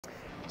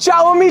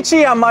Ciao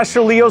amici, I'm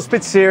Master Leo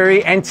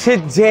Spizzeri, and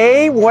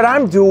today what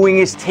I'm doing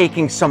is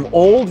taking some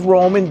old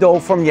Roman dough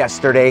from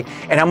yesterday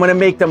and I'm gonna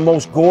make the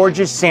most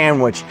gorgeous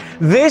sandwich.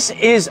 This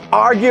is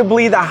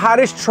arguably the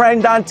hottest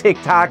trend on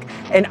TikTok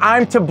and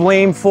I'm to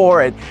blame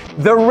for it.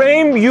 The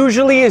name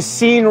usually is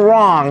seen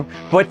wrong,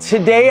 but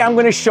today I'm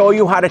gonna show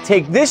you how to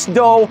take this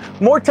dough,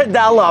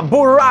 mortadella,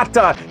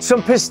 burrata,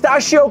 some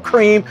pistachio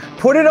cream,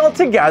 put it all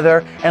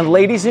together, and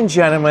ladies and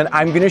gentlemen,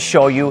 I'm gonna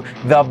show you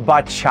the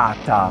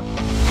bachata.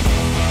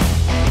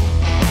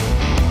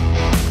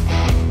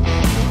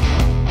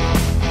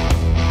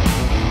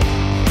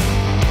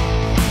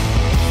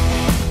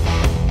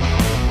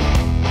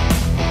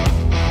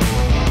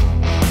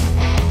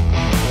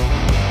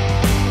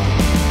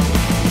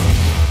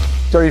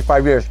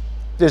 "35 years,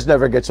 this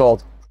never gets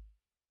old."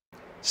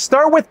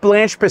 Start with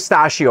blanched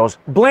pistachios.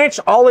 Blanched,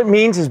 all it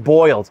means is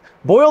boiled.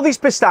 Boil these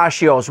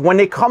pistachios. When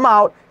they come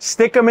out,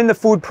 stick them in the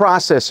food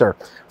processor.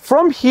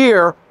 From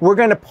here, we're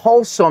gonna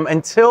pulse them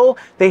until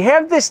they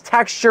have this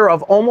texture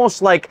of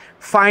almost like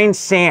fine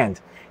sand.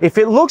 If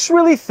it looks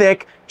really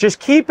thick, just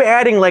keep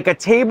adding like a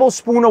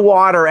tablespoon of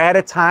water at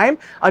a time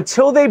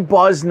until they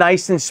buzz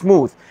nice and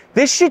smooth.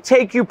 This should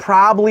take you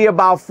probably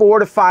about 4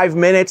 to 5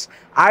 minutes.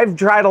 I've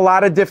tried a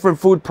lot of different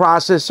food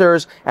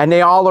processors and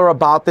they all are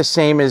about the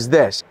same as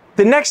this.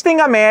 The next thing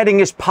I'm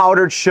adding is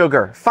powdered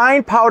sugar,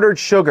 fine powdered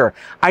sugar.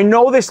 I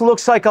know this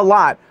looks like a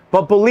lot,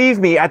 but believe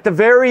me, at the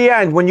very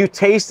end, when you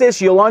taste this,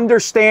 you'll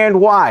understand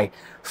why.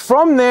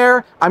 From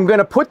there, I'm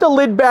gonna put the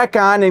lid back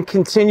on and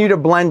continue to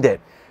blend it.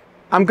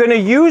 I'm gonna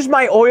use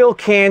my oil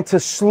can to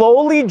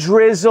slowly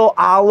drizzle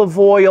olive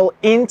oil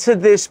into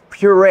this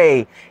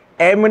puree.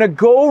 And I'm gonna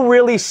go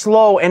really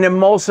slow and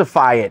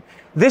emulsify it.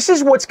 This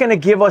is what's gonna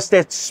give us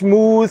that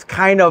smooth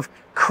kind of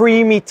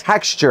creamy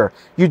texture.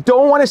 You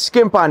don't wanna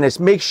skimp on this.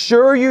 Make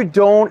sure you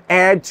don't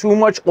add too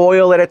much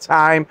oil at a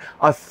time.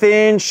 A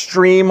thin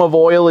stream of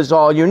oil is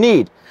all you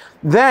need.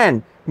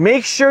 Then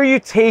make sure you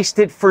taste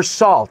it for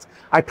salt.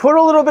 I put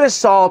a little bit of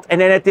salt,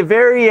 and then at the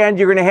very end,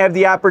 you're gonna have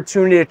the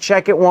opportunity to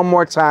check it one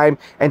more time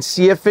and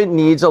see if it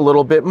needs a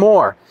little bit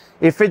more.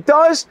 If it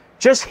does,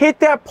 just hit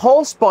that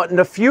pulse button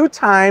a few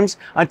times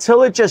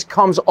until it just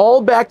comes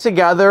all back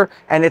together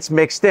and it's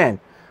mixed in.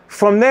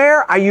 From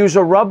there, I use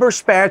a rubber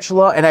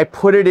spatula and I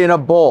put it in a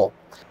bowl.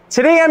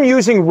 Today I'm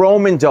using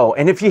Roman dough,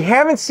 and if you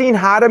haven't seen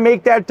how to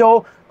make that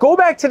dough, go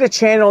back to the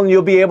channel and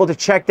you'll be able to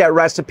check that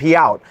recipe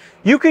out.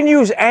 You can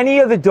use any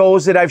of the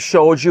doughs that I've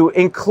showed you,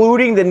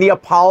 including the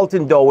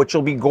Neapolitan dough, which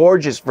will be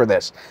gorgeous for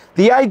this.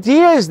 The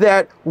idea is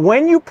that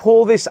when you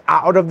pull this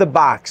out of the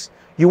box,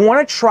 you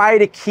want to try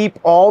to keep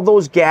all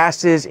those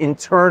gases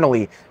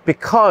internally,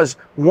 because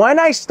when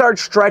I start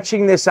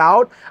stretching this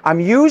out, I'm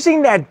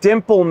using that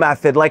dimple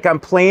method like I'm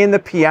playing the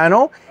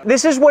piano.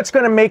 This is what's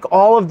going to make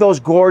all of those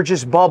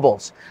gorgeous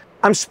bubbles.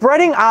 I'm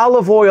spreading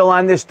olive oil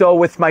on this dough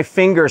with my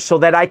fingers so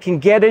that I can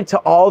get into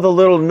all the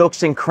little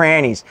nooks and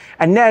crannies.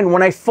 And then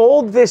when I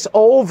fold this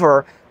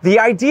over, the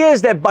idea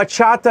is that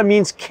bachata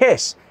means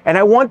kiss, and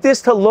I want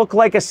this to look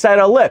like a set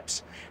of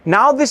lips.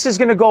 Now this is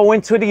going to go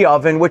into the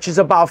oven, which is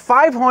about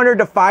 500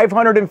 to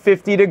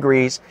 550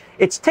 degrees.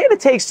 It's going to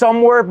take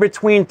somewhere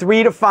between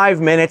 3 to 5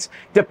 minutes,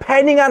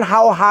 depending on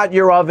how hot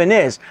your oven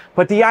is.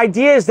 But the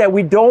idea is that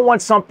we don't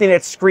want something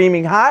that's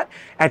screaming hot.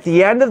 At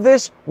the end of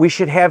this, we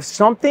should have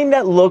something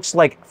that looks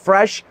like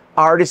fresh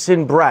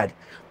artisan bread.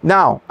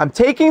 Now, I'm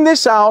taking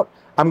this out.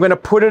 I'm going to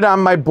put it on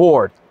my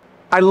board.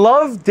 I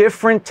love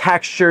different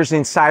textures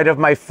inside of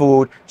my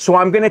food, so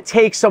I'm gonna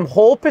take some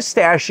whole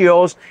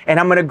pistachios and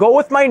I'm gonna go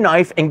with my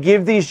knife and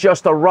give these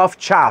just a rough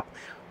chop.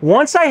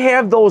 Once I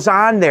have those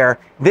on there,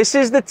 this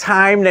is the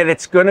time that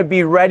it's gonna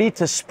be ready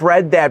to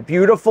spread that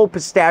beautiful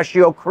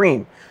pistachio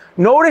cream.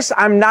 Notice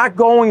I'm not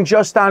going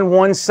just on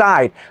one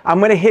side. I'm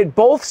gonna hit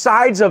both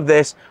sides of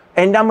this,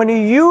 and I'm gonna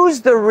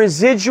use the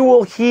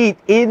residual heat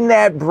in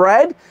that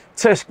bread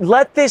to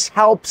let this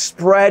help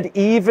spread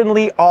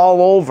evenly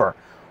all over.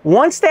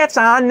 Once that's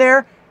on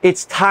there,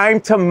 it's time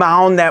to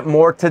mound that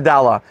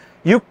mortadella.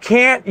 You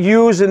can't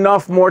use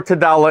enough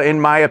mortadella,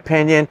 in my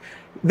opinion.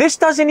 This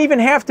doesn't even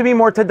have to be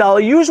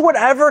mortadella. Use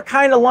whatever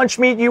kind of lunch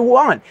meat you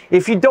want.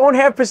 If you don't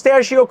have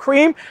pistachio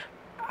cream,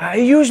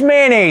 use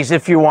mayonnaise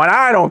if you want.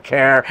 I don't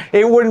care.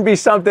 It wouldn't be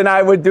something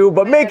I would do,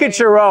 but make it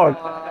your own.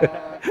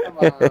 Come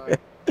on.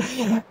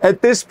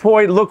 At this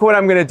point, look what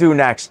I'm going to do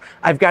next.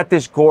 I've got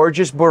this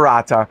gorgeous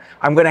burrata.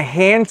 I'm going to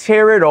hand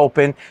tear it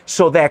open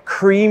so that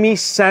creamy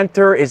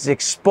center is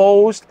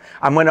exposed.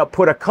 I'm going to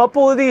put a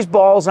couple of these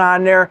balls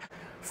on there.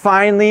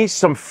 Finally,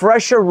 some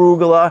fresh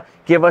arugula.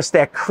 Give us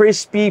that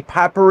crispy,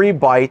 peppery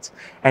bite.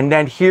 And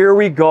then here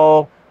we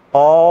go.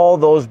 All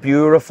those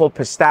beautiful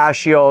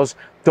pistachios.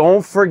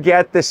 Don't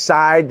forget the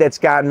side that's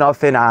got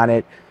nothing on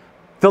it.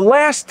 The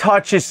last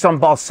touch is some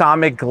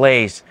balsamic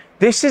glaze.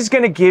 This is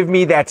going to give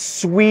me that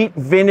sweet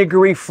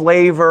vinegary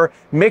flavor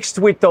mixed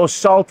with those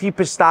salty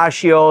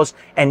pistachios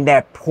and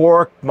that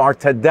pork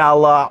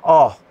mortadella.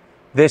 Oh,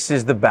 this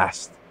is the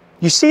best.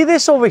 You see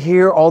this over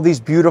here, all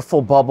these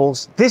beautiful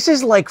bubbles? This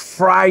is like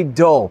fried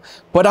dough,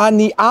 but on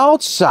the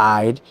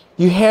outside,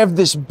 you have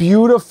this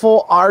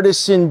beautiful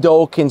artisan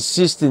dough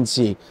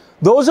consistency.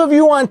 Those of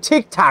you on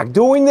TikTok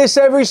doing this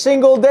every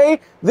single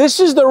day, this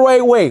is the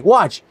right way.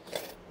 Watch.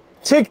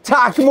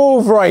 TikTok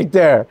move right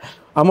there.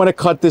 I'm gonna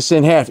cut this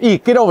in half.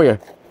 Eat, get over here.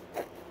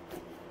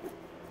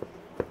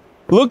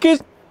 Look.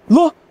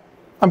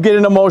 I'm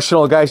getting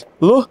emotional, guys.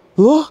 Look.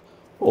 Oh.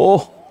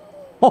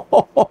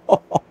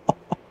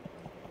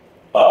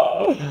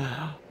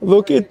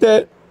 Look at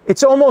that.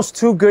 It's almost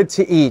too good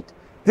to eat.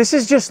 This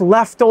is just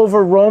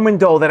leftover Roman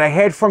dough that I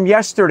had from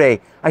yesterday.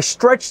 I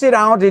stretched it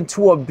out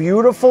into a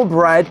beautiful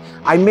bread.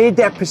 I made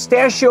that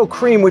pistachio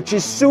cream, which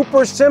is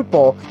super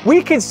simple.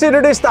 We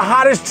consider this the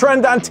hottest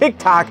trend on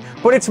TikTok,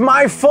 but it's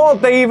my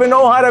fault they even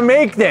know how to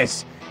make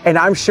this. And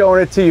I'm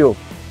showing it to you.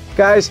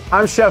 Guys,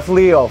 I'm Chef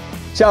Leo.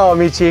 Ciao,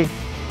 amici.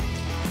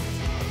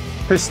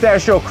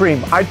 Pistachio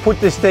cream. I'd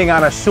put this thing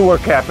on a sewer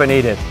cap and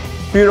eat it.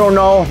 If you don't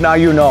know, now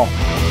you know.